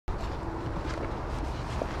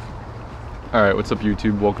Alright, what's up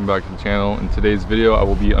YouTube? Welcome back to the channel. In today's video I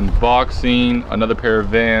will be unboxing another pair of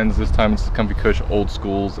Vans. This time it's the Comfycush Old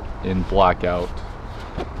Skools in blackout.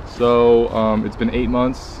 So it's been 8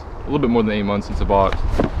 months, a little bit more than 8 months since I bought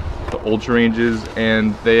the Ultra Ranges,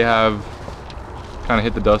 and they have kind of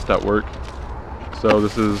hit the dust at work. So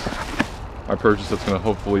this is my purchase that's going to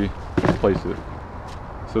hopefully replace it.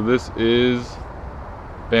 So this is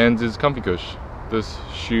Vans' Comfycush. This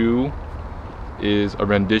shoe is a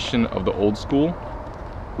rendition of the Old Skool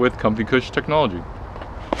with Comfycush technology.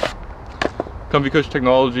 Comfycush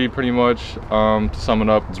technology, pretty much, to sum it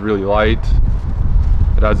up, it's really light.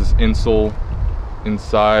 It has this insole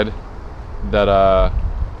inside that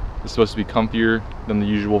is supposed to be comfier than the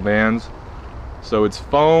usual Vans. So it's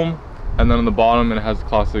foam, and then on the bottom it has the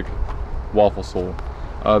classic waffle sole.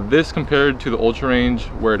 This, compared to the Ultra Range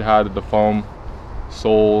where it had the foam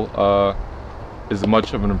sole, is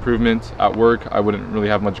much of an improvement. At work I wouldn't really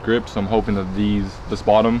have much grip, so I'm hoping that this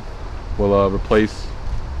bottom will replace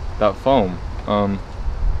that foam.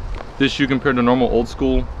 This shoe, compared to normal Old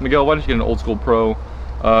Skool, Miguel, why don't you get an Old Skool Pro?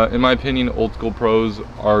 In my opinion, Old Skool Pros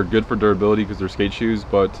are good for durability because they're skate shoes,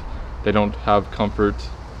 but they don't have comfort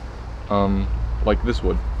like this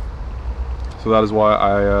would. So that is why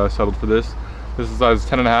I settled for this. This is size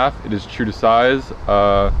 10.5. It is true to size,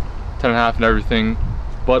 10.5 and everything,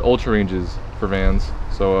 but Ultra Ranges for Vans.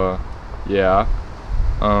 So yeah,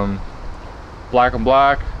 black on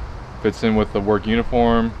black, fits in with the work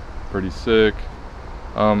uniform, pretty sick.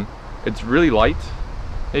 It's really light,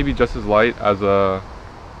 maybe just as light as a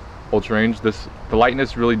Ultra Range. The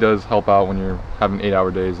lightness really does help out when you're having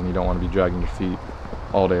 8-hour days and you don't want to be dragging your feet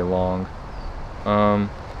all day long.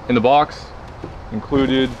 In the box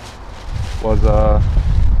included was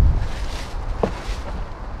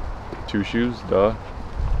 2 shoes, duh.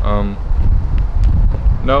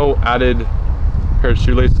 No added pair of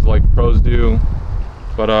shoelaces like pros do,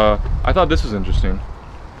 but I thought this was interesting.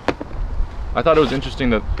 I thought it was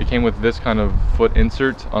interesting that it came with this kind of foot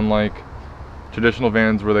insert, unlike traditional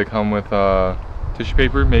Vans where they come with tissue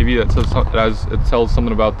paper. Maybe it tells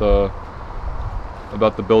something about the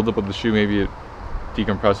buildup of the shoe. Maybe it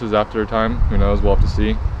decompresses after a time. Who knows? We'll have to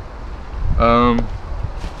see.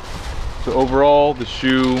 So overall, the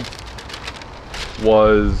shoe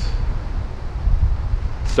was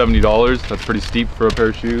 $70. That's pretty steep for a pair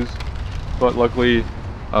of shoes, but luckily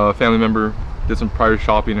a family member did some prior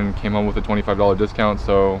shopping and came home with a $25 discount,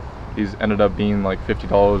 so these ended up being like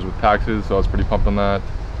 $50 with taxes, so I was pretty pumped on that.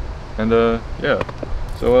 And yeah,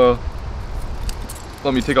 so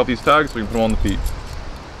let me take off these tags so we can put them on the feet.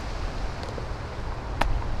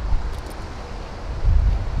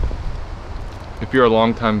 If you're a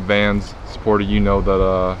longtime Vans supporter, you know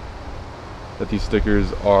that these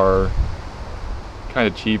stickers are kind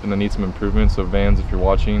of cheap and they need some improvements. So Vans, if you're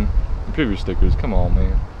watching, improve your stickers. Come on,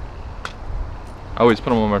 man. I always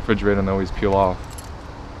put them on my refrigerator and they always peel off.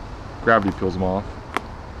 Gravity peels them off.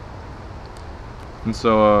 And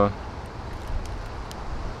so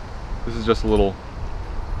this is just a little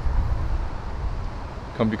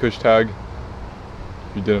Comfycush tag,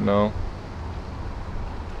 if you didn't know.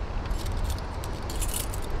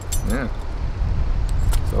 Yeah.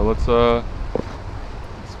 So let's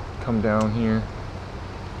come down here.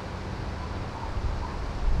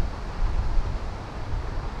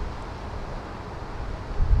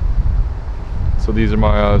 So these are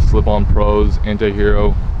my slip-on Pros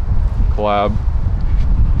Anti-Hero collab.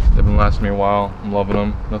 They've been lasting me a while. I'm loving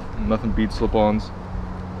them. Nothing beats slip-ons.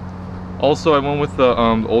 Also, I went with the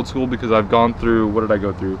Old Skool because I've gone through, what did I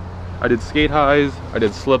go through? I did skate highs, I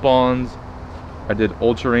did slip-ons, I did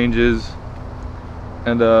Ultra Ranges,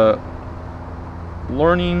 and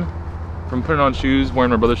learning from putting on shoes, wearing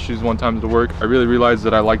my brother's shoes one time to work, I really realized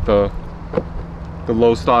that I like the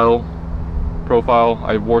low style profile.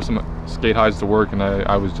 I wore some skate highs to work and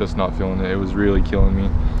I was just not feeling it. It was really killing me.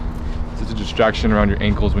 It's just a distraction around your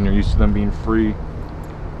ankles when you're used to them being free.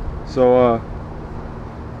 So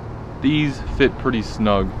these fit pretty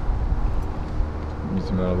snug. Let me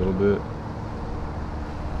zoom out a little bit.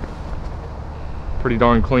 Pretty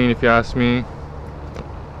darn clean, if you ask me.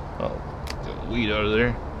 Oh, get the weed out of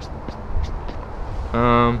there.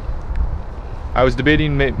 I was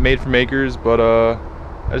debating made for makers, but I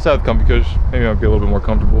decided with Comfycush. Maybe I'll get a little bit more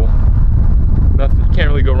comfortable. You can't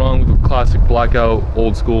really go wrong with a classic blackout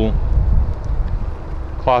Old Skool.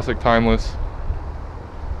 Classic, timeless.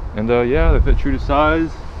 And yeah, they fit true to size.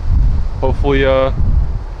 Hopefully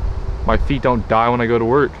my feet don't die when I go to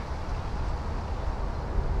work.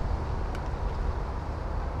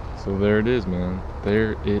 So there it is, man.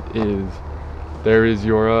 There it is. There is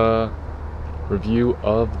your review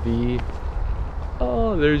of the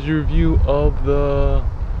Oh, there's your review of the,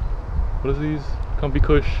 what is these?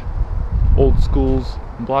 Comfycush Old Skools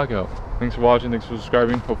Blackout. Thanks for watching, thanks for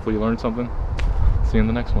subscribing. Hopefully you learned something. See you in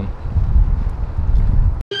the next one.